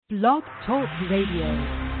Blog Talk Radio.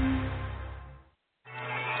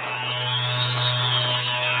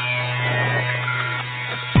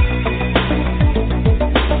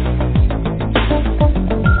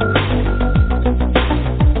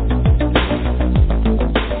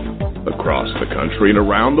 Across the country and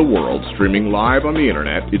around the world, streaming live on the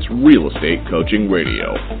internet, it's Real Estate Coaching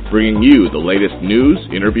Radio, bringing you the latest news,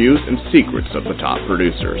 interviews, and secrets of the top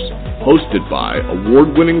producers. Hosted by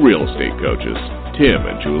award-winning real estate coaches, Tim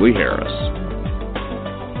and Julie Harris.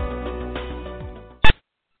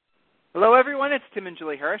 Hello, everyone. It's Tim and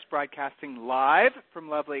Julie Harris broadcasting live from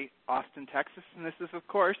lovely Austin, Texas, and this is, of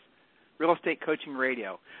course, Real Estate Coaching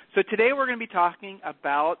Radio. So today we're going to be talking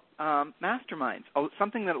about masterminds,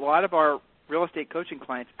 something that a lot of our real estate coaching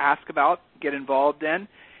clients ask about, get involved in,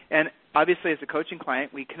 and obviously as a coaching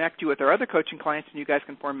client, we connect you with our other coaching clients and you guys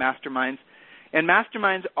can form masterminds. And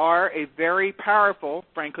masterminds are a very powerful,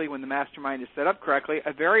 frankly, when the mastermind is set up correctly,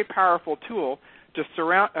 a very powerful tool to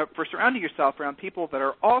for surrounding yourself around people that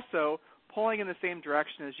are also pulling in the same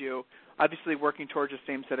direction as you, obviously working towards the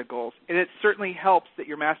same set of goals. And it certainly helps that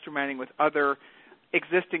you're masterminding with other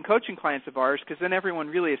existing coaching clients of ours, because then everyone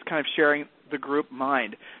really is kind of sharing the group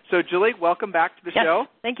mind. So, Julie, welcome back to the show.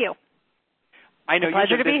 Thank you. I know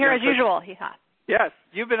pleasure to be here as usual. Yeah. Yes,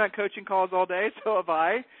 you've been on coaching calls all day, so have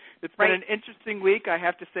I. It's been an interesting week, I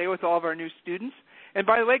have to say, with all of our new students. And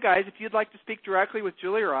by the way, guys, if you'd like to speak directly with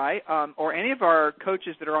Julie or I, or any of our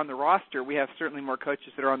coaches that are on the roster, we have certainly more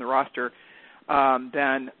coaches that are on the roster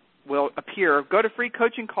than will appear. Go to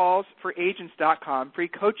freecoachingcallsforagents.com,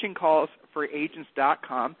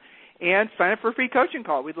 freecoachingcallsforagents.com, and sign up for a free coaching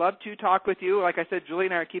call. We'd love to talk with you. Like I said, Julie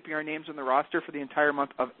and I are keeping our names on the roster for the entire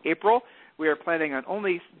month of April. We are planning on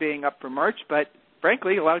only being up for March, but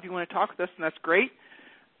frankly, a lot of you want to talk with us, and that's great.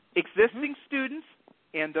 Existing students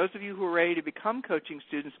and those of you who are ready to become coaching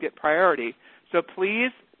students get priority. So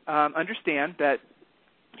please understand that,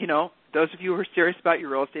 those of you who are serious about your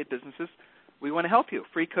real estate businesses, we want to help you.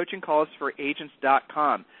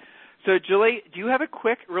 freecoachingcallsforagents.com. So, Julie, do you have a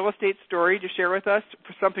quick real estate story to share with us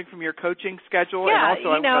for something from your coaching schedule? Yeah, and also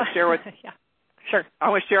I want to share with yeah. Sure. I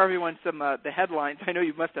want to share everyone some the headlines. I know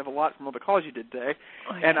you must have a lot from all the calls you did today.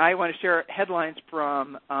 Oh, yeah. And I want to share headlines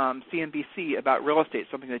from CNBC about real estate,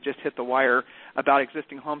 something that just hit the wire about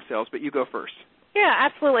existing home sales. But you go first. Yeah,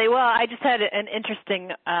 absolutely. Well, I just had an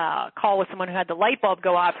interesting call with someone who had the light bulb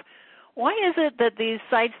go off. Why is it that these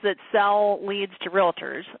sites that sell leads to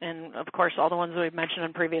realtors, and of course all the ones that we've mentioned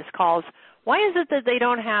on previous calls, why is it that they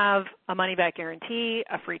don't have a money-back guarantee,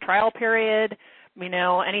 a free trial period,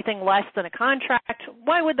 anything less than a contract?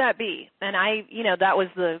 Why would that be? And that was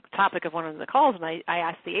the topic of one of the calls, and I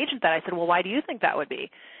asked the agent that. I said, well, why do you think that would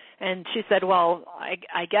be? And she said, well,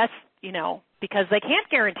 I guess, because they can't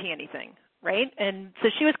guarantee anything, right? And so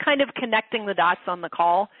she was kind of connecting the dots on the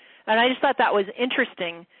call, and I just thought that was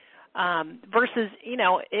interesting. Versus,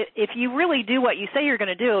 if you really do what you say you're going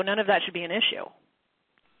to do, none of that should be an issue.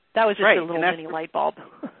 That was just a little mini light bulb.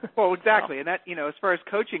 Well, exactly. And that, as far as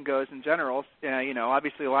coaching goes in general,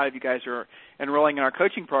 obviously a lot of you guys are enrolling in our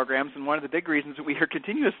coaching programs, and one of the big reasons that we hear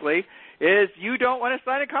continuously is you don't want to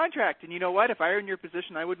sign a contract. And you know what? If I were in your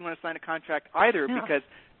position, I wouldn't want to sign a contract either because,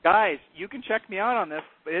 guys, you can check me out on this,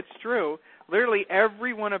 but it's true. Literally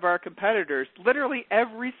every one of our competitors, literally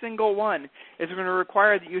every single one, is going to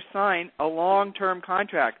require that you sign a long-term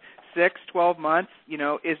contract. 6, 12 months,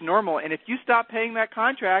 is normal. And if you stop paying that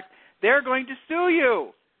contract, they're going to sue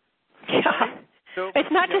you. Yeah. So,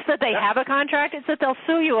 it's not just that they have a contract, it's that they'll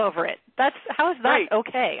sue you over it. How is that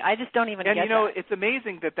okay? I just don't even get that. It's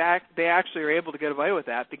amazing that they actually are able to get away with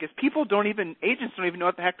that because agents don't even know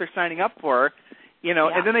what the heck they're signing up for,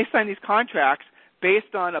 and then they sign these contracts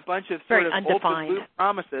based on a bunch of sort of open loop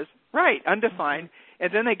promises. Right, undefined. Mm-hmm.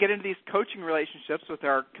 And then they get into these coaching relationships with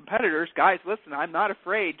our competitors. Guys, listen, I'm not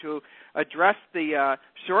afraid to address the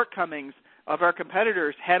shortcomings of our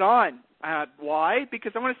competitors head on. Why?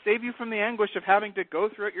 Because I want to save you from the anguish of having to go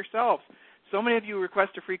through it yourselves. So many of you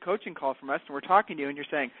request a free coaching call from us, and we're talking to you, and you're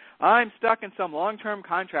saying, I'm stuck in some long-term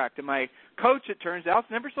contract, and my coach, it turns out,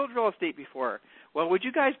 has never sold real estate before. Well, would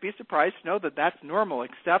you guys be surprised to know that that's normal,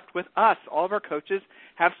 except with us? All of our coaches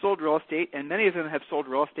have sold real estate, and many of them have sold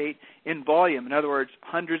real estate in volume. In other words,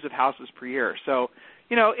 hundreds of houses per year. So,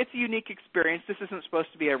 it's a unique experience. This isn't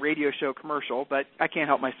supposed to be a radio show commercial, but I can't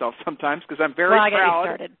help myself sometimes because I'm very proud. I got you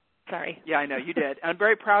started. Sorry. Yeah, I know, you did. I'm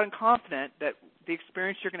very proud and confident that the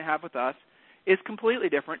experience you're going to have with us is completely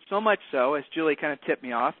different, so much so, as Julie kind of tipped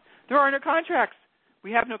me off, there are no contracts.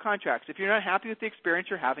 We have no contracts. If you're not happy with the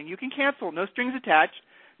experience you're having, you can cancel. No strings attached,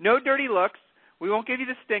 no dirty looks. We won't give you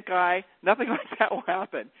the stink eye. Nothing like that will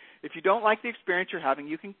happen. If you don't like the experience you're having,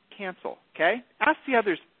 you can cancel, okay? Ask the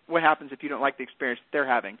others what happens if you don't like the experience they're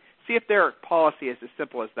having. See if their policy is as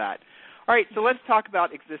simple as that. All right, so let's talk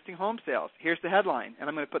about existing home sales. Here's the headline, and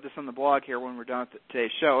I'm going to put this on the blog here when we're done with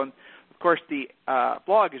today's show. And, of course, the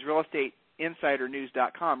blog is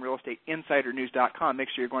realestateinsidernews.com, realestateinsidernews.com. Make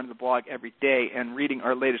sure you're going to the blog every day and reading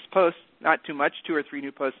our latest posts. Not too much, 2 or 3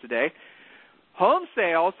 new posts a day. Home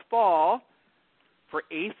sales fall for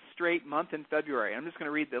 8th straight month in February. I'm just going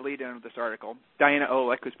to read the lead-in of this article. Diana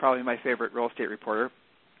Olick, who's probably my favorite real estate reporter.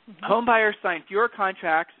 Home buyers signed fewer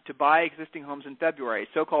contracts to buy existing homes in February.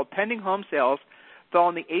 So-called pending home sales fell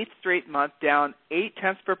in the 8th straight month, down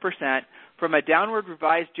 0.8% from a downward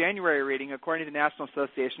revised January reading, according to the National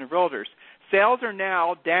Association of Realtors. Sales are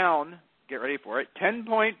now down, get ready for it,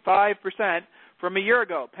 10.5% from a year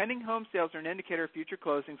ago. Pending home sales are an indicator of future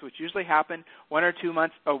closings, which usually happen 1 to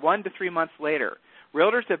 3 months later.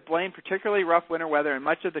 Realtors have blamed particularly rough winter weather in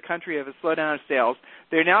much of the country of a slowdown of sales.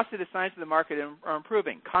 They now see the signs of the market are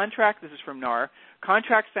improving. This is from NAR,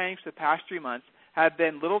 contract signings for the past 3 months have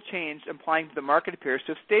been little changed, implying that the market appears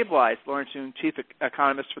to have stabilized, Lawrence Young, chief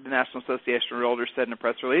economist for the National Association of Realtors, said in a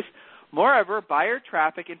press release. Moreover, buyer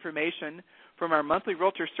traffic information from our monthly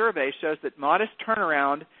realtor survey shows that modest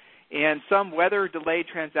turnaround and some weather-delayed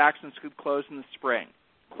transactions could close in the spring.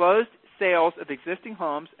 Closed sales of existing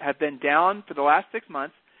homes have been down for the last 6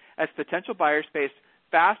 months as potential buyers face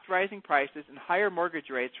fast rising prices and higher mortgage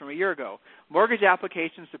rates from a year ago. Mortgage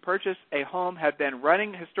applications to purchase a home have been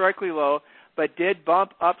running historically low, but did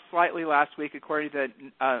bump up slightly last week, according to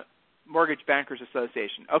the Mortgage Bankers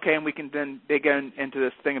Association. Okay, and we can then dig into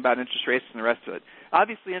this thing about interest rates and the rest of it.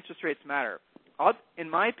 Obviously, interest rates matter. In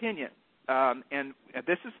my opinion, and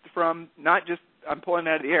this is from not just I'm pulling it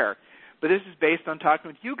out of the air, but this is based on talking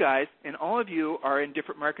with you guys, and all of you are in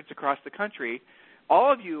different markets across the country.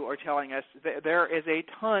 All of you are telling us that there is a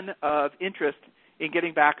ton of interest in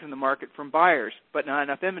getting back in the market from buyers, but not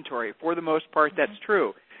enough inventory. For the most part, that's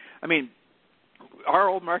true. I mean, our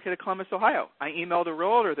old market of Columbus, Ohio, I emailed a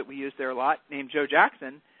realtor that we use there a lot named Joe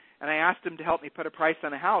Jackson, and I asked him to help me put a price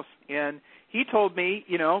on a house. And he told me,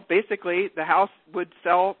 basically the house would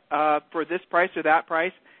sell for this price or that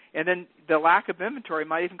price, and then the lack of inventory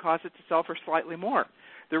might even cause it to sell for slightly more.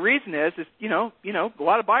 The reason is a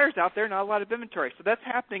lot of buyers out there, not a lot of inventory. So that's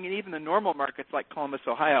happening in even the normal markets like Columbus,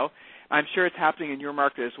 Ohio. I'm sure it's happening in your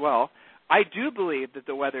market as well. I do believe that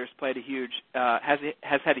the weather has played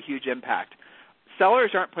has had a huge impact.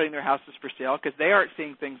 Sellers aren't putting their houses for sale because they aren't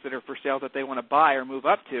seeing things that are for sale that they want to buy or move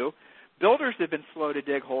up to. Builders have been slow to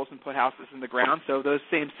dig holes and put houses in the ground, so those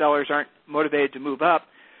same sellers aren't motivated to move up.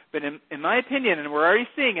 But in my opinion, and we're already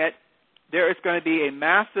seeing it, there is going to be a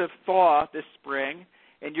massive thaw this spring,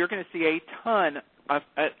 and you're going to see a ton of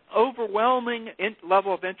an overwhelming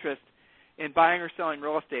level of interest in buying or selling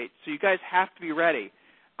real estate. So you guys have to be ready.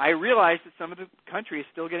 I realize that some of the country is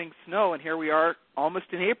still getting snow, and here we are almost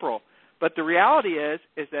in April. But the reality is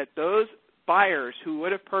that those buyers who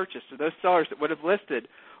would have purchased, or those sellers that would have listed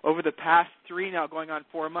over the past 3, now going on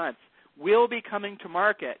 4 months, will be coming to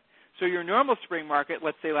market. So your normal spring market,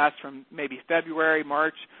 let's say, lasts from maybe February,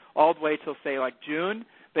 March, all the way till, say, like June.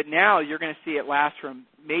 But now you're going to see it last from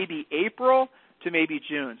maybe April to maybe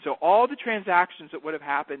June. So all the transactions that would have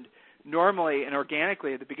happened normally and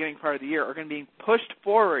organically at the beginning part of the year are going to be pushed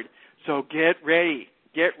forward. So get ready.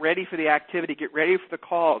 Get ready for the activity. Get ready for the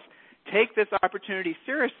calls. Take this opportunity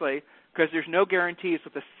seriously because there's no guarantees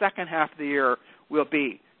what the second half of the year will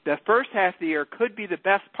be. The first half of the year could be the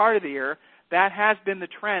best part of the year. That has been the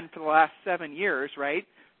trend for the last 7 years, right?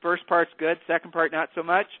 First part's good, second part not so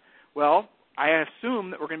much. Well, I assume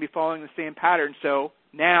that we're going to be following the same pattern, so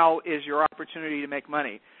now is your opportunity to make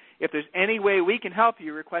money. If there's any way we can help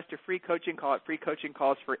you, request a free coaching call at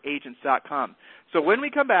freecoachingcallsforagents.com. So when we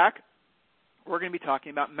come back, we're going to be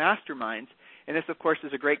talking about masterminds. And this, of course,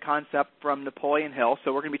 is a great concept from Napoleon Hill.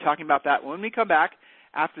 So we're going to be talking about that when we come back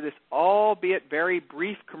after this, albeit very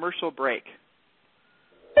brief commercial break.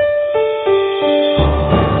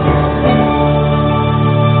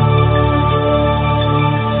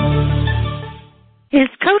 Is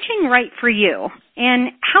coaching right for you?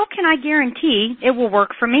 And how can I guarantee it will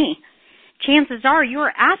work for me? Chances are you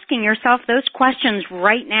are asking yourself those questions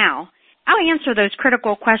right now. I'll answer those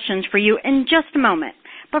critical questions for you in just a moment.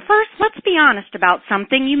 But first, let's be honest about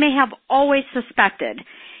something you may have always suspected.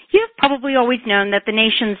 You've probably always known that the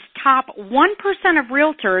nation's top 1% of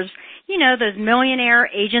realtors, those millionaire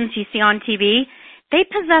agents you see on TV, they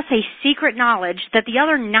possess a secret knowledge that the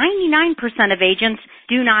other 99% of agents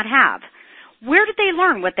do not have. Where did they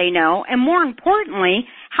learn what they know? And more importantly,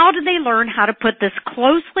 how did they learn how to put this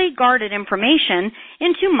closely guarded information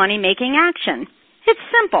into money-making action? It's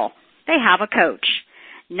simple. They have a coach.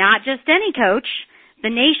 Not just any coach. The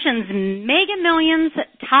nation's mega millions,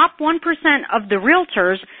 top 1% of the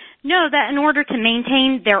realtors know that in order to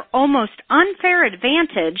maintain their almost unfair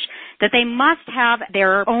advantage, that they must have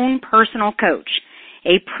their own personal coach,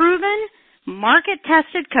 a proven,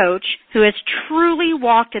 market-tested coach who has truly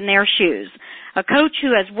walked in their shoes, a coach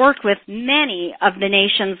who has worked with many of the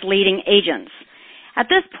nation's leading agents. At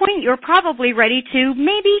this point, you're probably ready to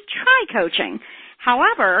maybe try coaching.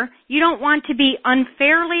 However, you don't want to be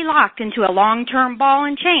unfairly locked into a long-term ball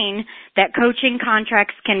and chain that coaching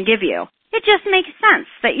contracts can give you. It just makes sense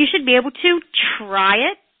that you should be able to try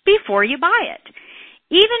it before you buy it.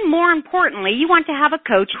 Even more importantly, you want to have a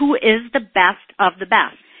coach who is the best of the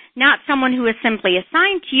best, not someone who is simply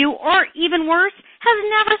assigned to you or, even worse, has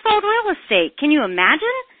never sold real estate. Can you imagine?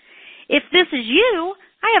 If this is you,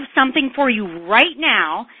 I have something for you right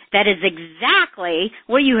now that is exactly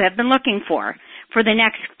what you have been looking for. For the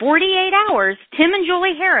next 48 hours, Tim and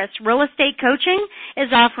Julie Harris Real Estate Coaching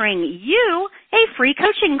is offering you a free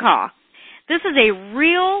coaching call. This is a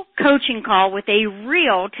real coaching call with a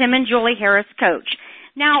real Tim and Julie Harris coach.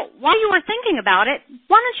 Now, while you are thinking about it,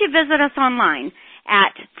 why don't you visit us online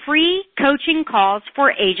at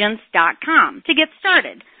freecoachingcallsforagents.com to get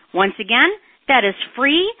started. Once again, that is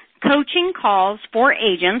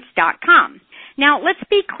freecoachingcallsforagents.com. Now, let's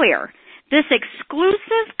be clear. This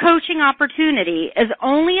exclusive coaching opportunity is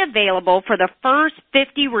only available for the first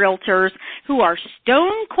 50 realtors who are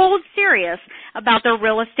stone cold serious about their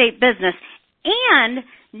real estate business and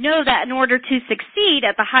know that in order to succeed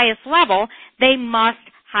at the highest level, they must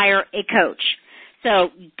hire a coach.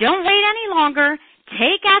 So don't wait any longer.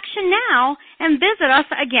 Take action now and visit us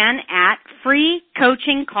again at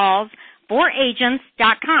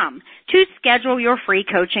freecoachingcallsforagents.com to schedule your free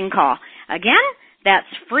coaching call. Again, that's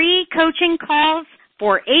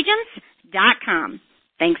freecoachingcallsforagents.com.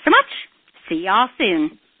 Thanks so much. See y'all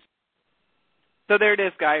soon. So there it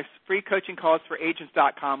is, guys,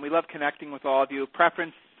 freecoachingcallsforagents.com. We love connecting with all of you.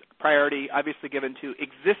 Preference, priority, obviously given to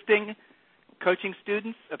existing coaching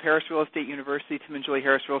students of Harris Real Estate University, Tim and Julie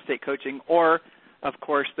Harris Real Estate Coaching, or, of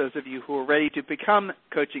course, those of you who are ready to become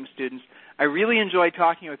coaching students. I really enjoy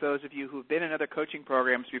talking with those of you who have been in other coaching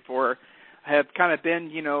programs before, have kind of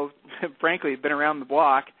been, frankly, been around the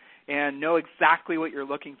block and know exactly what you're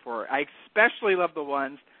looking for. I especially love the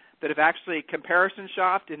ones that have actually comparison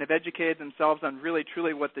shopped and have educated themselves on really,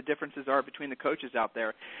 truly what the differences are between the coaches out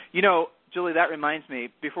there. Julie, that reminds me,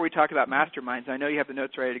 before we talk about masterminds, I know you have the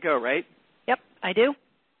notes ready to go, right? Yep, I do.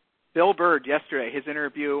 Bill Bird yesterday, his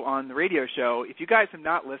interview on the radio show. If you guys have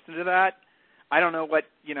not listened to that, I don't know what,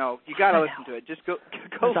 you got to listen to it. Just go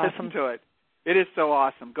listen to it. It is so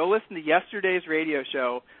awesome. Go listen to yesterday's radio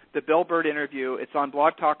show, the Bill Bird interview. It's on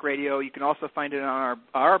Blog Talk Radio. You can also find it on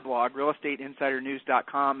our blog,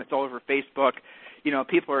 realestateinsidernews.com. It's all over Facebook.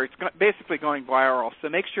 People are basically going viral. So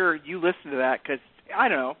make sure you listen to that because, I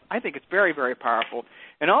don't know, I think it's very, very powerful.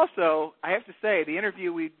 And also, I have to say, the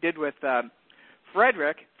interview we did with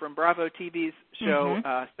Frederick from Bravo TV's show,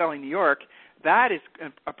 Selling New York, that is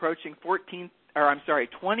approaching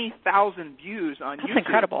 20,000 views on YouTube. That's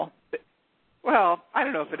incredible. Well, I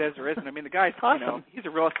don't know if it is or isn't. I mean, the guy's, awesome. He's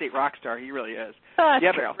a real estate rock star. He really is. Oh,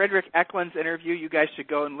 that's true. Frederick Eklund's interview, you guys should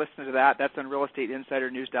go and listen to that. That's on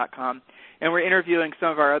realestateinsidernews.com. And we're interviewing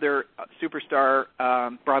some of our other superstar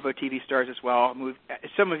Bravo TV stars as well.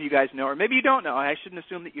 Some of you guys know, or maybe you don't know. I shouldn't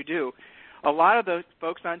assume that you do. A lot of those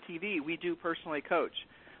folks on TV, we do personally coach.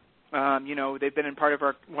 They've been in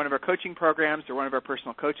one of our coaching programs or one of our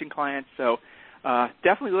personal coaching clients. So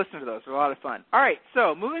definitely listen to those. They're a lot of fun. All right,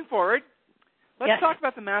 so moving forward, let's talk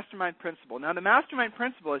about the mastermind principle. Now, the mastermind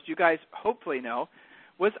principle, as you guys hopefully know,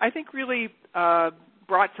 was, I think, really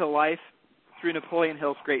brought to life through Napoleon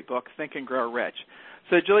Hill's great book, Think and Grow Rich.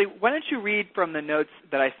 So, Julie, why don't you read from the notes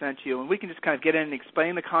that I sent you, and we can just kind of get in and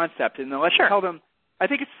explain the concept, and then let's tell them, I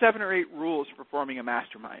think it's 7 or 8 rules for forming a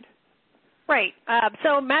mastermind. Right.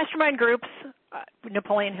 So mastermind groups,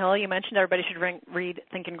 Napoleon Hill, you mentioned everybody should read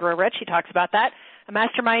Think and Grow Rich. He talks about that. A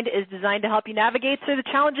mastermind is designed to help you navigate through the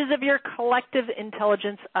challenges of your collective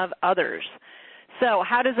intelligence of others. So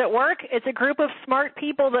how does it work? It's a group of smart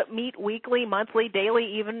people that meet weekly, monthly, daily,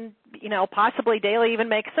 even, possibly daily even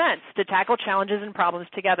makes sense to tackle challenges and problems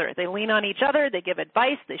together. They lean on each other. They give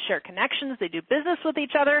advice. They share connections. They do business with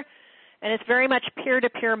each other. And it's very much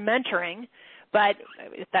peer-to-peer mentoring. But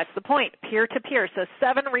that's the point, peer-to-peer. So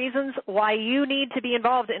 7 reasons why you need to be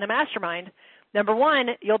involved in a mastermind. Number 1,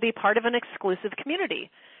 you'll be part of an exclusive community.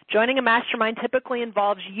 Joining a mastermind typically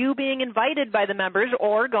involves you being invited by the members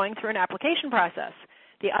or going through an application process.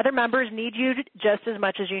 The other members need you just as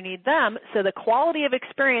much as you need them, so the quality of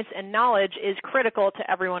experience and knowledge is critical to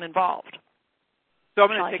everyone involved. So I'm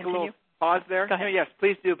going to take a little pause there? Go ahead. Yes,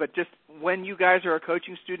 please do. But just when you guys are a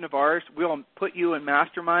coaching student of ours, we'll put you in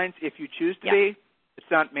masterminds if you choose to be. It's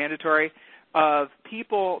not mandatory. Of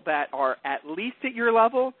people that are at least at your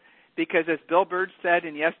level, because as Bill Bird said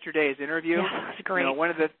in yesterday's interview, that's great. One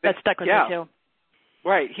of the that stuck with me too.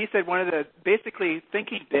 Right. He said basically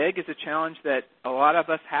thinking big is a challenge that a lot of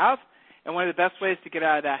us have, and one of the best ways to get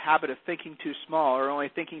out of that habit of thinking too small or only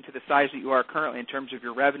thinking to the size that you are currently in terms of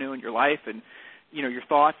your revenue and your life and, your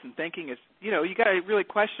thoughts and thinking is, you got to really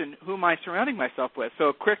question who am I surrounding myself with. So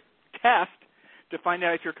a quick test to find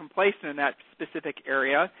out if you're complacent in that specific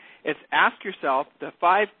area is ask yourself, the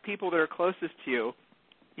 5 people that are closest to you,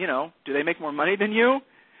 do they make more money than you?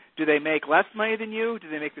 Do they make less money than you? Do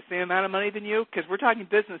they make the same amount of money than you? Because we're talking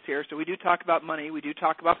business here, so we do talk about money. We do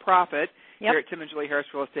talk about profit here at Tim and Julie Harris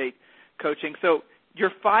Real Estate Coaching. So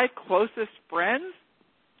your 5 closest friends,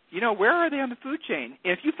 where are they on the food chain?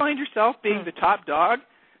 If you find yourself being the top dog,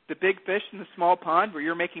 the big fish in the small pond where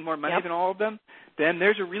you're making more money than all of them, then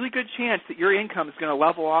there's a really good chance that your income is going to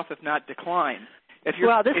level off, if not decline. This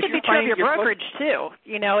could be true of your brokerage, too.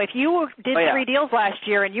 If you did 3 deals last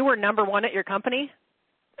year and you were number 1 at your company,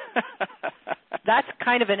 that's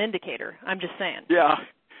kind of an indicator. I'm just saying. Yeah,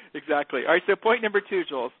 exactly. All right, so point number 2,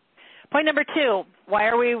 Jules. Point number 2, why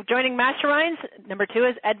are we joining masterminds? Number 2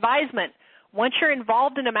 is advisement. Once you're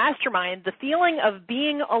involved in a mastermind, the feeling of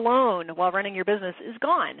being alone while running your business is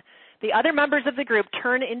gone. The other members of the group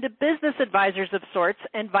turn into business advisors of sorts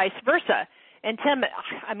and vice versa. And Tim,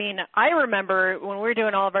 I remember when we were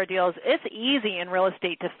doing all of our deals, it's easy in real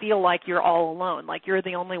estate to feel like you're all alone, like you're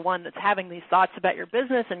the only one that's having these thoughts about your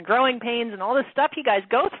business and growing pains and all this stuff you guys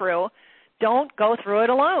go through. Don't go through it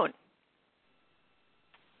alone.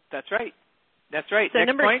 That's right. So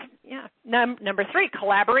Next point? Number 3,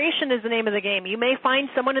 collaboration is the name of the game. You may find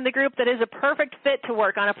someone in the group that is a perfect fit to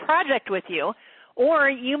work on a project with you, or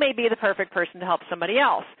you may be the perfect person to help somebody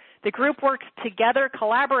else. The group works together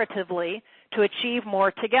collaboratively to achieve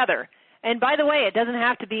more together. And by the way, it doesn't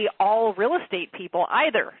have to be all real estate people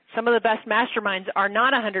either. Some of the best masterminds are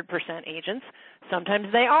not 100% agents. Sometimes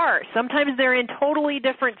they are. Sometimes they're in totally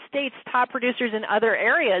different states, top producers in other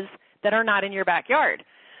areas that are not in your backyard.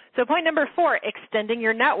 So point number 4, extending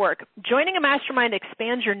your network. Joining a mastermind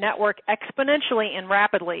expands your network exponentially and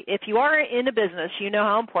rapidly. If you are in a business, you know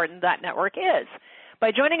how important that network is.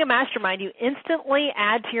 By joining a mastermind, you instantly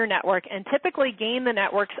add to your network and typically gain the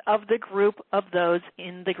networks of the group of those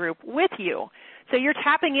in the group with you. So you're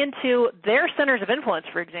tapping into their centers of influence,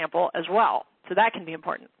 for example, as well. So that can be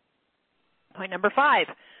important. Point number 5,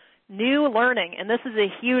 new learning, and this is a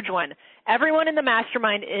huge one. Everyone in the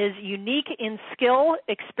mastermind is unique in skill,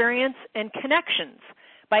 experience, and connections.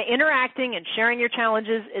 By interacting and sharing your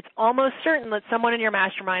challenges, it's almost certain that someone in your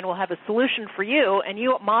mastermind will have a solution for you, and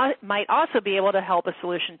you might also be able to help a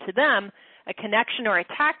solution to them, a connection or a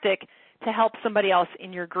tactic to help somebody else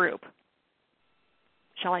in your group.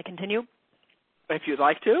 Shall I continue? If you'd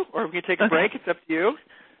like to, or we can take a break. It's up to you.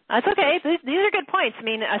 That's okay. These are good points.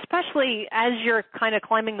 Especially as you're kind of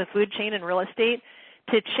climbing the food chain in real estate,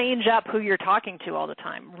 to change up who you're talking to all the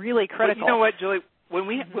time. Really critical. Well, you know what, Julie?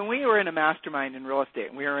 When we were in a mastermind in real estate,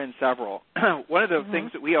 and we were in several, one of the things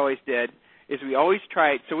that we always did is we always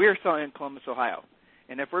tried, so we were selling in Columbus, Ohio.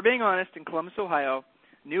 And if we're being honest, in Columbus, Ohio,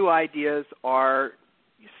 new ideas are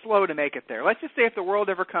slow to make it there. Let's just say if the world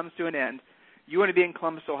ever comes to an end, you want to be in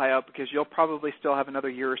Columbus, Ohio, because you'll probably still have another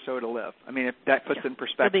year or so to live. If that puts in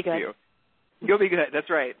perspective for you. You'll be good. That's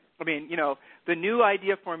right. The new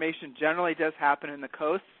idea formation generally does happen in the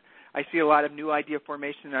coasts. I see a lot of new idea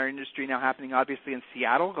formation in our industry now happening, obviously, in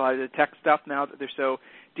Seattle, a lot of the tech stuff now that they're so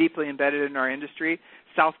deeply embedded in our industry.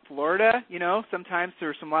 South Florida, sometimes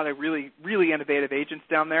there's a lot of really, really innovative agents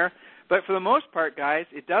down there. But for the most part, guys,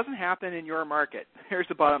 it doesn't happen in your market. Here's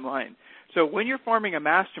the bottom line. So when you're forming a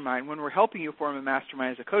mastermind, when we're helping you form a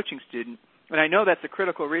mastermind as a coaching student, and I know that's a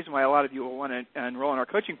critical reason why a lot of you will want to enroll in our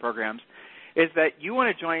coaching programs, is that you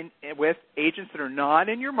want to join with agents that are not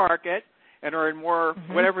in your market and are in more,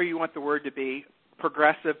 whatever you want the word to be,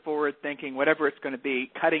 progressive, forward-thinking, whatever it's going to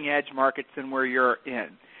be, cutting-edge markets than where you're in.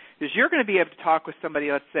 Because you're going to be able to talk with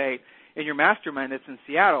somebody, let's say, in your mastermind that's in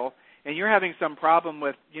Seattle, and you're having some problem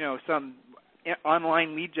with, some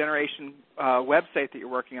online lead generation website that you're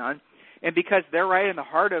working on, and because they're right in the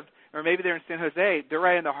heart of, or maybe they're in San Jose, they're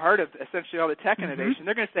right in the heart of essentially all the tech innovation,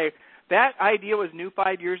 they're going to say, that idea was new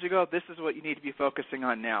 5 years ago, this is what you need to be focusing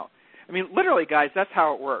on now. Literally, guys, that's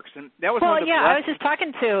how it works. And that was I was just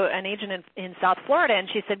talking to an agent in South Florida, and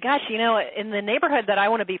she said, gosh, in the neighborhood that I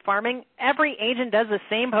want to be farming, every agent does the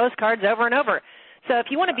same postcards over and over. So if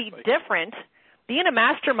you want to be different, Be in a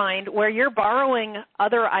mastermind where you're borrowing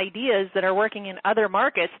other ideas that are working in other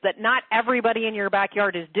markets that not everybody in your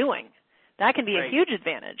backyard is doing. That can be a huge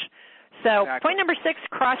advantage. So point number 6,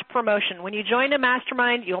 cross-promotion. When you join a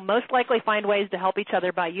mastermind, you'll most likely find ways to help each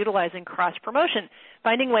other by utilizing cross-promotion,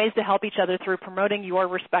 finding ways to help each other through promoting your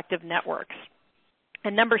respective networks.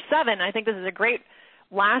 And number 7, I think this is a great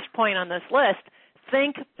last point on this list,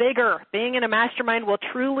 think bigger. Being in a mastermind will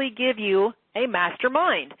truly give you a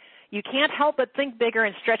mastermind. You can't help but think bigger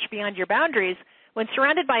and stretch beyond your boundaries when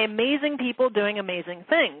surrounded by amazing people doing amazing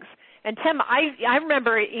things. And Tim, I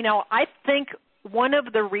remember, I think one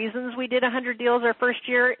of the reasons we did 100 deals our first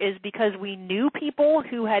year is because we knew people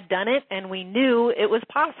who had done it and we knew it was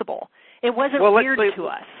possible. It wasn't weird to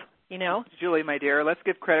us, Julie, my dear, let's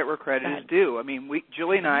give credit where credit is due. I mean,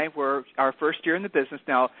 Julie and I were our first year in the business.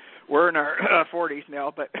 Now, we're in our 40s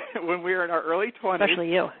now, but when we were in our early 20s,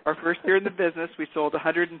 especially you, our first year in the business, we sold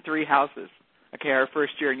 103 houses. Okay, our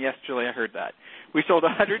first year, and yes, Julie, I heard that. We sold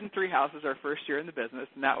 103 houses our first year in the business,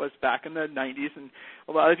 and that was back in the 90s, and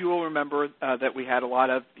a lot of you will remember that we had a lot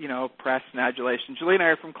of, press and adulation. Julie and I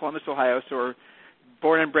are from Columbus, Ohio, so we're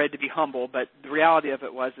born and bred to be humble, but the reality of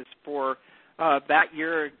it was for that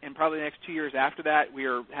year and probably the next 2 years after that, we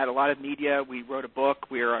had a lot of media. We wrote a book.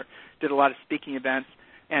 We did a lot of speaking events.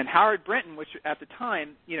 And Howard Brinton, which at the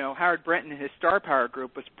time, Howard Brinton and his Star Power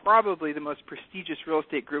group was probably the most prestigious real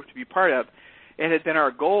estate group to be part of. It had been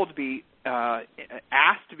our goal to be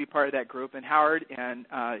asked to be part of that group, and Howard and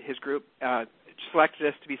his group selected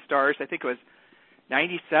us to be stars. I think it was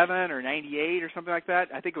 97 or 98 or something like that.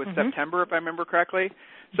 I think it was September, if I remember correctly.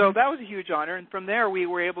 So that was a huge honor, and from there we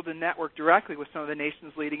were able to network directly with some of the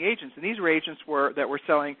nation's leading agents, and these were agents that were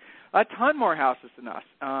selling a ton more houses than us.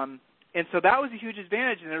 And so that was a huge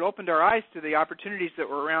advantage, and it opened our eyes to the opportunities that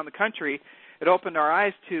were around the country. It opened our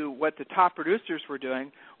eyes to what the top producers were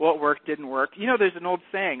doing, what worked, didn't work. There's an old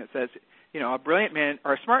saying that says, a brilliant man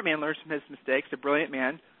or a smart man learns from his mistakes, a brilliant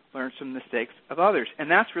man learns from the mistakes of others.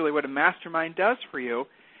 And that's really what a mastermind does for you.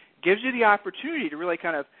 It gives you the opportunity to really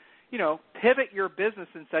kind of, pivot your business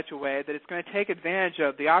in such a way that it's going to take advantage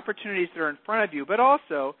of the opportunities that are in front of you, but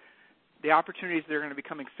also the opportunities that are going to be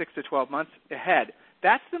coming 6 to 12 months ahead.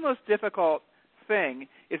 That's the most difficult thing,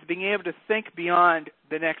 is being able to think beyond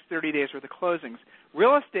the next 30 days worth of closings.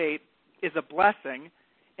 Real estate is a blessing,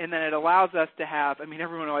 and then it allows us to have,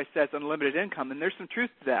 everyone always says unlimited income, and there's some truth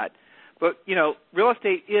to that. But, real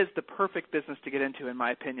estate is the perfect business to get into, in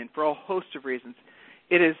my opinion, for a host of reasons.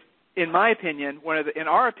 It is, in my opinion, in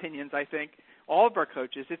our opinions, I think, all of our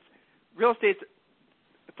coaches, real estate's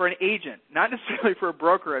for an agent, not necessarily for a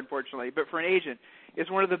broker, unfortunately, but for an agent, is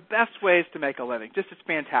one of the best ways to make a living. It's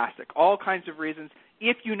fantastic. All kinds of reasons,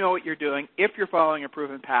 if you know what you're doing, if you're following a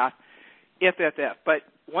proven path, if. But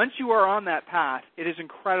once you are on that path, it is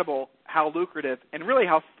incredible how lucrative and really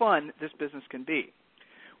how fun this business can be.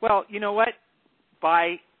 Well, you know what?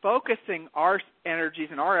 By focusing our energies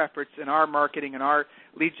and our efforts and our marketing and our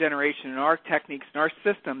lead generation and our techniques and our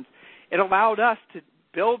systems, it allowed us to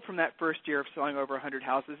build from that first year of selling over 100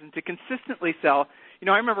 houses and to consistently sell.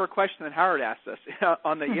 I remember a question that Howard asked us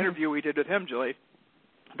on the interview we did with him, Julie,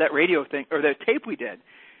 that radio thing, or the tape we did.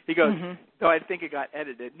 He goes, I think it got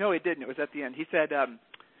edited. No, it didn't. It was at the end. He said, Tim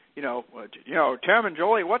and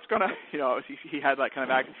Julie, what's going to, he had that kind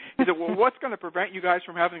of accent. He said, well, what's going to prevent you guys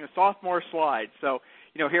from having a sophomore slide? So,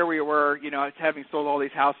 here we were, having sold all these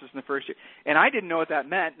houses in the first year. And I didn't know what that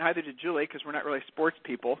meant. Neither did Julie, because we're not really sports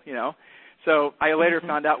people, So I later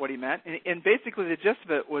found out what he meant. And basically the gist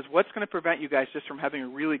of it was, what's going to prevent you guys just from having a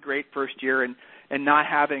really great first year and not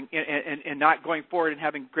having and not going forward and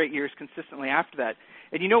having great years consistently after that?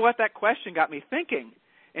 And you know what? That question got me thinking.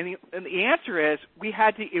 And the answer is, we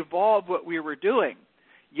had to evolve what we were doing.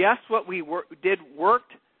 Yes, what we did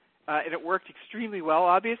worked, and it worked extremely well,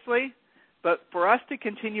 obviously. But for us to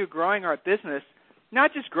continue growing our business,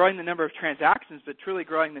 not just growing the number of transactions, but truly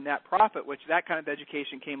growing the net profit, which that kind of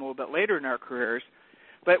education came a little bit later in our careers.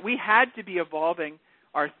 But we had to be evolving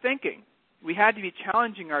our thinking. We had to be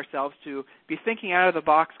challenging ourselves to be thinking out of the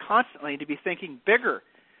box constantly, to be thinking bigger.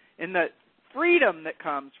 And the freedom that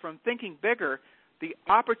comes from thinking bigger, the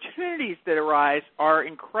opportunities that arise are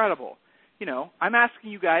incredible. I'm asking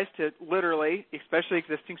you guys to literally, especially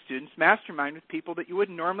existing students, mastermind with people that you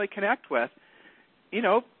wouldn't normally connect with.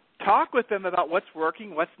 Talk with them about what's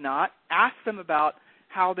working, what's not. Ask them about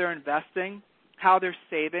how they're investing, how they're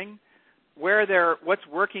saving, what's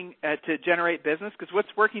working to generate business, because what's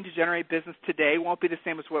working to generate business today won't be the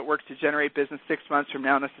same as what works to generate business 6 months from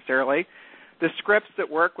now necessarily. The scripts that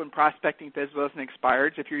work when prospecting FSBOs and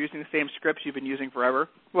expireds, if you're using the same scripts you've been using forever,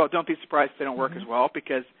 well, don't be surprised if they don't work as well,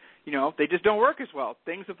 because They just don't work as well.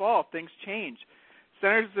 Things evolve. Things change.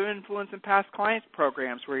 Centers of influence and past clients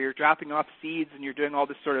programs where you're dropping off seeds and you're doing all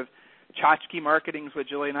this sort of tchotchke marketing is what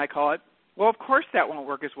Julie and I call it. Well, of course that won't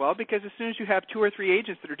work as well, because as soon as you have 2 or 3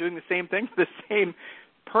 agents that are doing the same thing for the same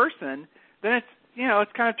person, then it's,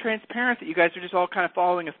 it's kind of transparent that you guys are just all kind of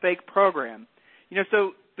following a fake program.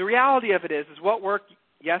 So the reality of it is what worked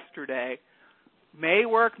yesterday may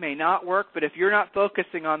work, may not work, but if you're not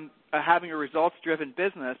focusing on having a results-driven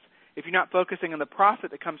business, if you're not focusing on the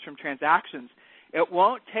profit that comes from transactions, it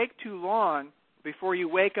won't take too long before you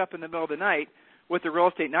wake up in the middle of the night with the real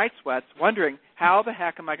estate night sweats wondering, how the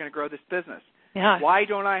heck am I going to grow this business? Yeah. Why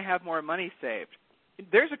don't I have more money saved?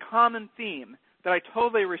 There's a common theme that I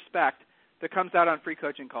totally respect that comes out on free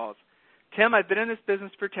coaching calls. Tim, I've been in this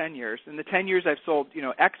business for 10 years. In the 10 years, I've sold,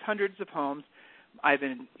 X hundreds of homes. I've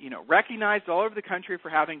been, recognized all over the country for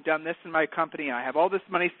having done this in my company. I have all this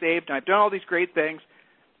money saved, and I've done all these great things.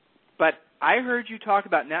 But I heard you talk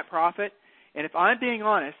about net profit, and if I'm being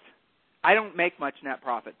honest, I don't make much net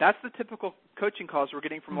profit. That's the typical coaching calls we're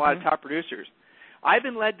getting from a lot of top producers. I've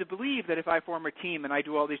been led to believe that if I form a team and I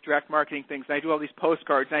do all these direct marketing things, and I do all these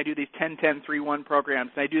postcards, and I do these 10-10-3-1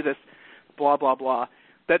 programs, and I do this blah, blah, blah,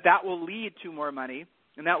 that will lead to more money,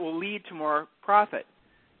 and that will lead to more profit.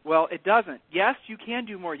 Well, it doesn't. Yes, you can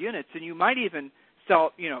do more units, and you might even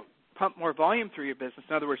sell, pump more volume through your business,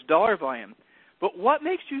 in other words, dollar volume. But what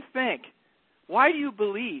makes you think, why do you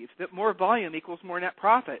believe that more volume equals more net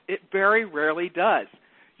profit? It very rarely does.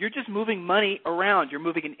 You're just moving money around. You're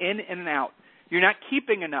moving it in and out. You're not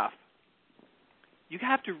keeping enough. You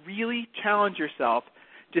have to really challenge yourself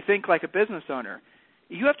to think like a business owner.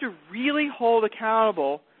 You have to really hold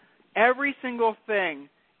accountable every single thing,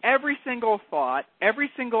 every single thought, every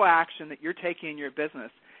single action that you're taking in your business.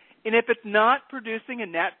 And if it's not producing a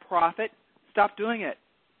net profit, stop doing it.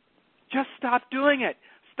 Just stop doing it.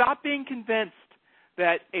 Stop being convinced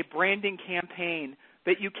that a branding campaign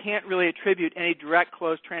that you can't really attribute any direct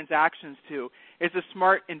closed transactions to is a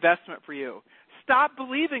smart investment for you. Stop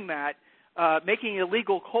believing that making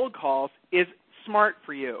illegal cold calls is smart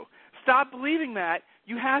for you. Stop believing that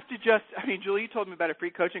you have to just, Julie, you told me about a free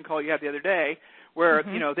coaching call you had the other day where,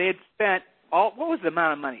 they had spent what was the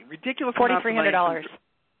amount of money? Ridiculous amount of money. $4,300.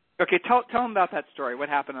 Okay, tell them about that story. What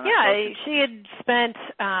happened on that? Yeah, she had spent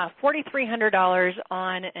 $4,300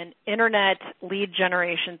 on an internet lead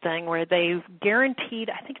generation thing where they guaranteed,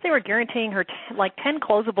 I think they were guaranteeing her 10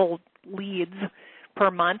 closable leads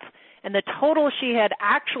per month, and the total she had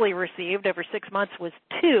actually received over 6 months was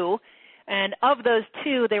 2, and of those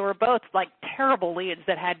 2, they were both terrible leads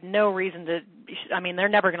that had no reason to, they're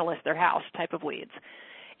never going to list their house type of leads.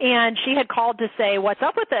 And she had called to say, what's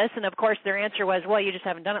up with this? And, of course, their answer was, well, you just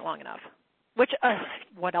haven't done it long enough, which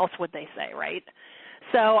what else would they say, right?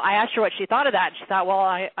 So I asked her what she thought of that. And she thought, well,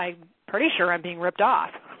 I'm pretty sure I'm being ripped off.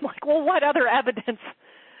 I'm like, well, what other evidence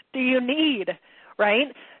do you need, right?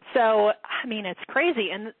 So, it's crazy.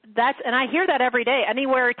 And I hear that every day.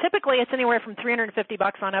 Typically it's anywhere from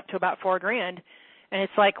 $350 on up to about $4,000. And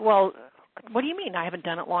it's like, well, what do you mean I haven't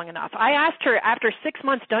done it long enough? I asked her, after 6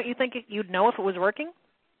 months, don't you think you'd know if it was working?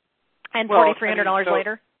 And $4,300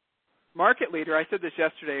 later? Market Leader, I said this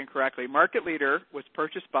yesterday incorrectly. Market Leader was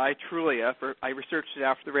purchased by Trulia, I researched it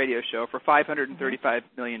after the radio show, for $535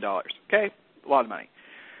 million. Okay? A lot of money.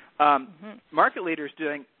 Market Leader is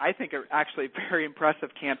doing, I think, actually a very impressive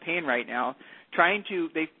campaign right now.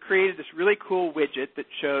 They've created this really cool widget that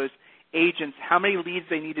shows agents how many leads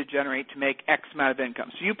they need to generate to make X amount of income.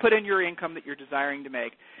 So you put in your income that you're desiring to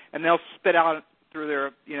make, and they'll spit out through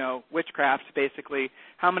their, witchcrafts, basically,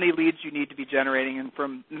 how many leads you need to be generating, and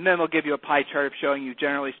then they'll give you a pie chart of showing you,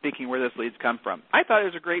 generally speaking, where those leads come from. I thought it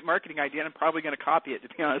was a great marketing idea, and I'm probably going to copy it, to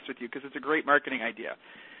be honest with you, because it's a great marketing idea.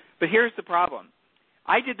 But here's the problem.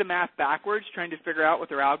 I did the math backwards, trying to figure out what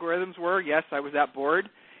their algorithms were. Yes, I was that bored.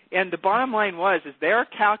 And the bottom line is they're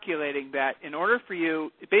calculating that in order for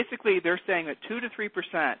you, basically they're saying that 2 to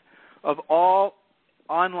 3% of all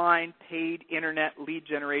online paid internet lead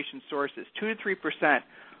generation sources, 2 to 3%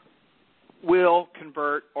 will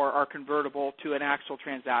convert or are convertible to an actual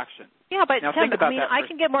transaction. Yeah, but now, Tim, I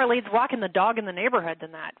can get more leads walking the dog in the neighborhood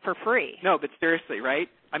than that for free. No, but seriously, right?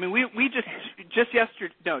 We just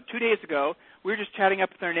yesterday, 2 days ago, we were just chatting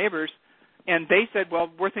up with our neighbors, and they said,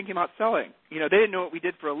 well, we're thinking about selling. They didn't know what we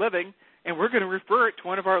did for a living, and we're going to refer it to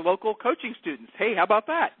one of our local coaching students. Hey, how about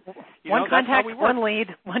that? One contact, one lead,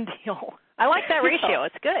 one deal. I like that ratio.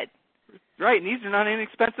 It's good. Right, and these are not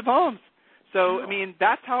inexpensive homes. So,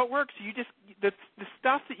 that's how it works. You just the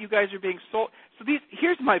stuff that you guys are being sold. So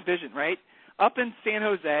here's my vision, right? Up in San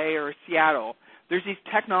Jose or Seattle, there's these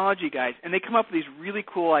technology guys, and they come up with these really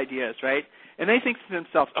cool ideas, right? And they think to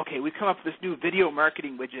themselves, okay, we've come up with this new video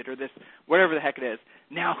marketing widget or this whatever the heck it is.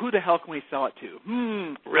 Now who the hell can we sell it to?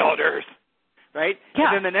 Realtors, right? Yeah,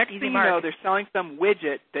 and then the next thing you know, they're selling some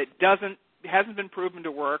widget that hasn't been proven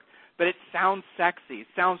to work, but it sounds sexy,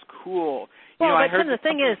 sounds cool. Well, but Tim, the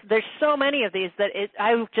thing is, there's so many of these that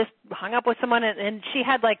I just hung up with someone, and she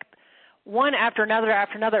had like one after another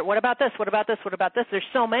after another. What about this? What about this? What about this? There's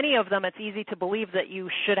so many of them, it's easy to believe that you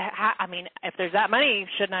should I mean, if there's that many,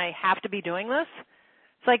 shouldn't I have to be doing this?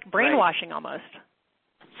 It's like brainwashing almost.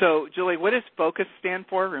 So, Julie, what does FOCUS stand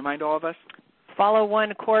for? Remind all of us. Follow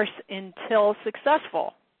one course until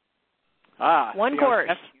successful. One course.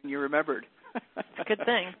 You remembered. It's a good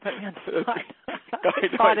thing. Put me on the spot.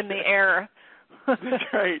 Caught in the air. That's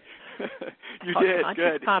right. You did.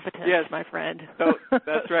 Good. Competence, yes, my friend. So,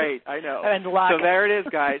 that's right. I know. And so there it is,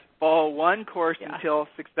 guys. Follow one course until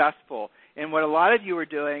successful. And what a lot of you are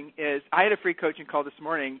doing is, I had a free coaching call this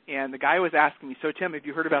morning, and the guy was asking me, so Tim, have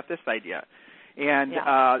you heard about this idea? And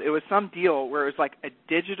it was some deal where it was like a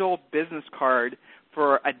digital business card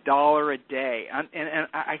for $1 a day. And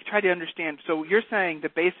I tried to understand. So you're saying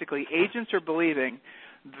that basically agents are believing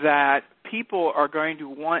that people are going to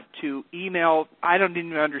want to email, I don't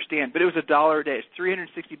even understand, but it was $1 a day. It's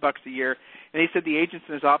 $360 a year. And he said the agents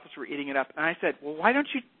in his office were eating it up. And I said, well, why don't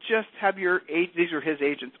you just have these are his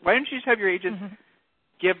agents, why don't you just have your agents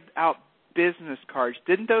give out business cards?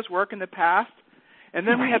 Didn't those work in the past? And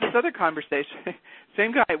then we had this other conversation,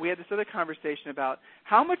 same guy, we had this other conversation about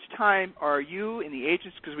how much time are you and the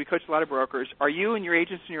agents, because we coach a lot of brokers, are you and your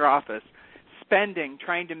agents in your office spending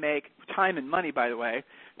trying to make, time and money, by the way,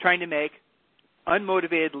 trying to make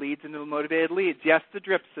unmotivated leads into motivated leads? Yes, the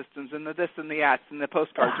drip systems and the this and the ats and the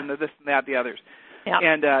postcards and the this and that, the others. Yeah.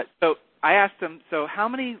 And so I asked him, so how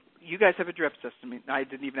many, you guys have a drip system? I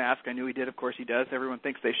didn't even ask. I knew he did. Of course he does. Everyone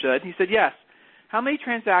thinks they should. He said, yes. How many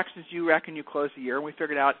transactions do you reckon you close a year? And we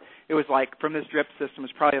figured out it was like, from this drip system,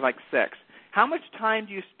 it's probably like 6. How much time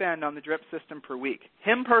do you spend on the drip system per week?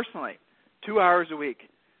 Him personally, 2 hours a week.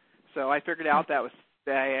 So I figured out that was,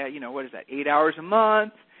 what is that, 8 hours a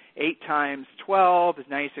month, 8 times 12 is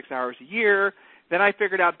 96 hours a year. Then I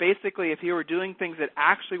figured out basically if he were doing things that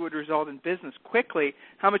actually would result in business quickly,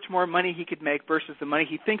 how much more money he could make versus the money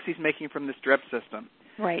he thinks he's making from this drip system.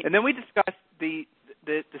 Right. And then we discussed the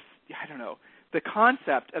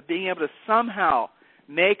concept of being able to somehow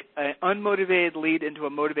make an unmotivated lead into a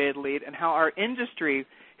motivated lead, and how our industry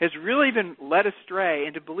has really been led astray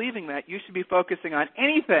into believing that you should be focusing on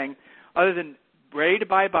anything other than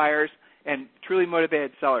ready-to-buy buyers and truly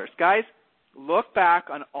motivated sellers. Guys, look back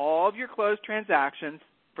on all of your closed transactions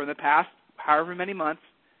from the past however many months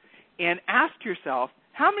and ask yourself,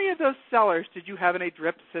 how many of those sellers did you have in a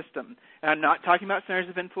drip system? And I'm not talking about centers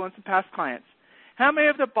of influence and past clients. How many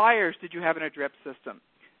of the buyers did you have in a drip system?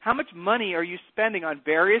 How much money are you spending on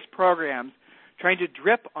various programs trying to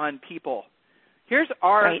drip on people? Here's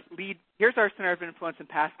our lead. Here's our center of influence and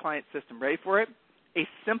past client system. Ready for it? A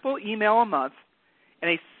simple email a month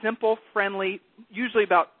and a simple, friendly, usually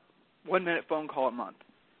about 1-minute phone call a month.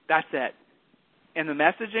 That's it. And the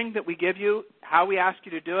messaging that we give you, how we ask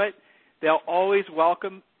you to do it, they'll always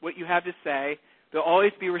welcome what you have to say. They'll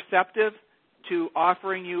always be receptive to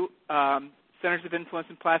offering you centers of influence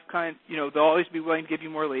and past clients. They'll always be willing to give you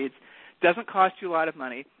more leads. Doesn't cost you a lot of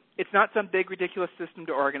money. It's not some big, ridiculous system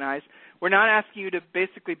to organize. We're not asking you to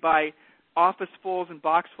basically buy office fulls and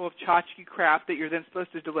box full of tchotchke crap that you're then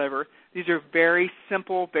supposed to deliver. These are very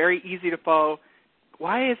simple, very easy to follow.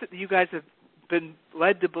 Why is it that you guys have been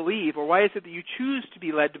led to believe, or why is it that you choose to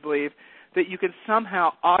be led to believe that you can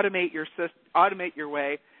somehow automate your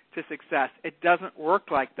way to success? It doesn't work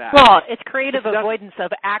like that. Well, it's creative avoidance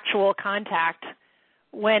of actual contact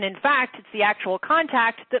when, in fact, it's the actual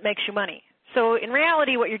contact that makes you money. So in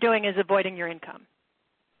reality, what you're doing is avoiding your income.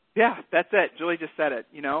 Yeah, that's it. Julie just said it,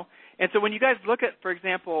 And so when you guys look at, for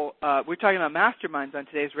example, we're talking about masterminds on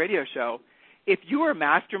today's radio show. If you were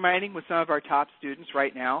masterminding with some of our top students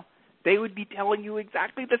right now, they would be telling you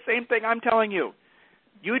exactly the same thing I'm telling you.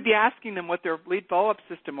 You would be asking them what their lead follow-up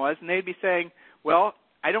system was, and they'd be saying, well,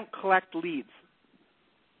 I don't collect leads.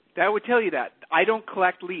 That would tell you that. I don't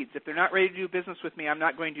collect leads. If they're not ready to do business with me, I'm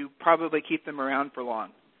not going to probably keep them around for long.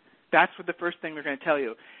 That's what the first thing they're going to tell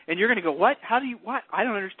you. And you're going to go, what? What? I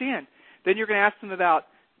don't understand. Then you're going to ask them about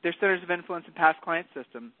their centers of influence and past client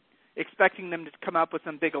system, expecting them to come up with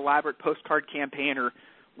some big elaborate postcard campaign or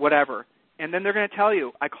whatever. And then they're going to tell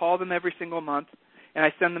you, I call them every single month, and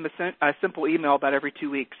I send them a simple email about every 2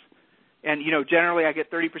 weeks. And, generally I get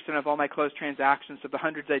 30% of all my closed transactions of the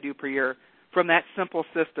hundreds I do per year from that simple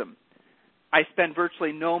system. I spend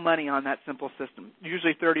virtually no money on that simple system,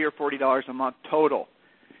 usually $30 or $40 a month total.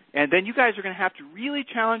 And then you guys are going to have to really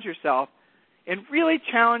challenge yourself and really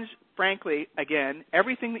challenge, frankly, again,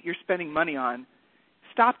 everything that you're spending money on.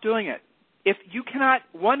 Stop doing it. If you cannot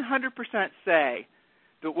 100% say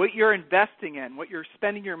that what you're investing in, what you're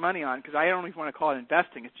spending your money on, because I don't even want to call it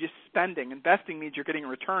investing, it's just spending. Investing means you're getting a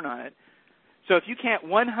return on it. So if you can't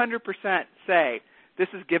 100% say, this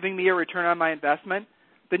is giving me a return on my investment,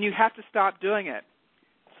 then you have to stop doing it.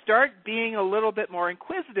 Start being a little bit more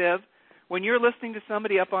inquisitive when you're listening to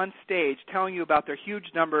somebody up on stage telling you about their huge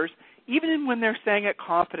numbers, even when they're saying it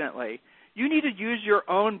confidently. You need to use your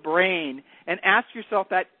own brain and ask yourself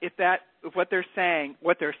that if what they're saying,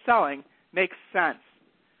 what they're selling, makes sense.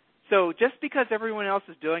 So just because everyone else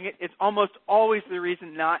is doing it, it's almost always the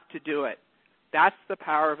reason not to do it. That's the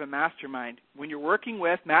power of a mastermind. When you're working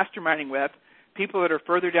with, masterminding with, people that are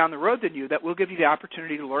further down the road than you, that will give you the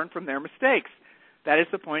opportunity to learn from their mistakes. That is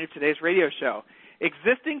the point of today's radio show.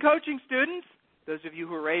 Existing coaching students, those of you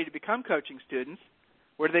who are ready to become coaching students,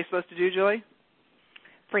 what are they supposed to do, Julie?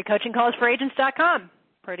 FreeCoachingCallsForAgents.com.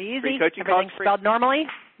 Pretty easy. Free coaching Everything's spelled normally.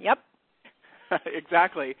 Yep.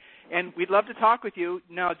 Exactly. And we'd love to talk with you.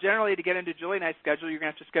 Now, generally, to get into Julie and I's schedule, you're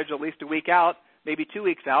going to have to schedule at least a week out, maybe 2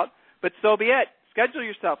 weeks out. But so be it. Schedule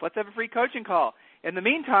yourself. Let's have a free coaching call. In the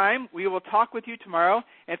meantime, we will talk with you tomorrow.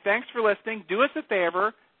 And thanks for listening. Do us a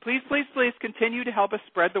favor. Please, please, please continue to help us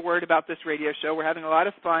spread the word about this radio show. We're having a lot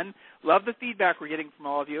of fun. Love the feedback we're getting from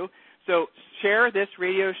all of you. So share this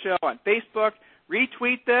radio show on Facebook.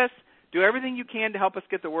 Retweet this. Do everything you can to help us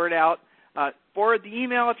get the word out. Forward the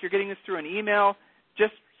email if you're getting this through an email.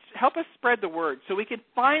 Just help us spread the word so we can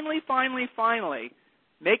finally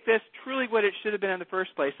make this truly what it should have been in the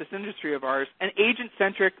first place, this industry of ours, an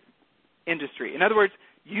agent-centric industry. In other words,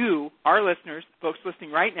 you, our listeners, folks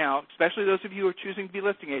listening right now, especially those of you who are choosing to be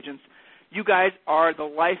listing agents, you guys are the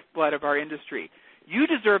lifeblood of our industry. You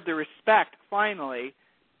deserve the respect, finally.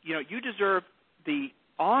 You deserve the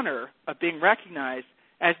honor of being recognized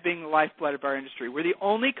as being the lifeblood of our industry. We're the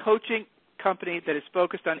only coaching company that is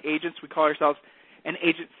focused on agents. We call ourselves an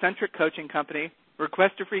agent-centric coaching company.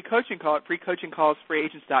 Request a free coaching call at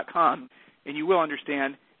FreeCoachingCallsForAgents.com, and you will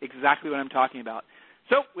understand exactly what I'm talking about.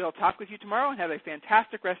 So we'll talk with you tomorrow and have a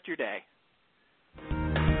fantastic rest of your day.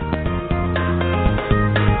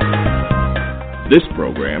 This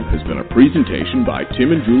program has been a presentation by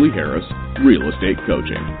Tim and Julie Harris, Real Estate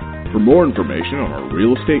Coaching. For more information on our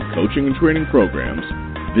real estate coaching and training programs,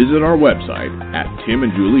 visit our website at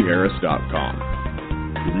timandjulieharris.com.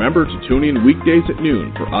 Remember to tune in weekdays at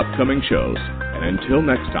noon for upcoming shows. And until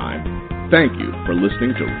next time, thank you for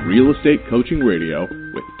listening to Real Estate Coaching Radio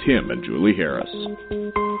with Tim and Julie Harris.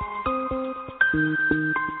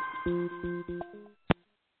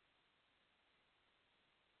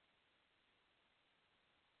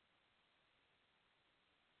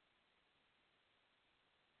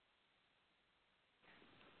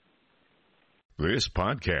 This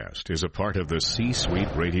podcast is a part of the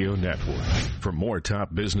C-Suite Radio Network. For more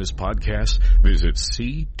top business podcasts, visit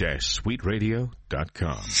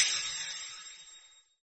c-suiteradio.com.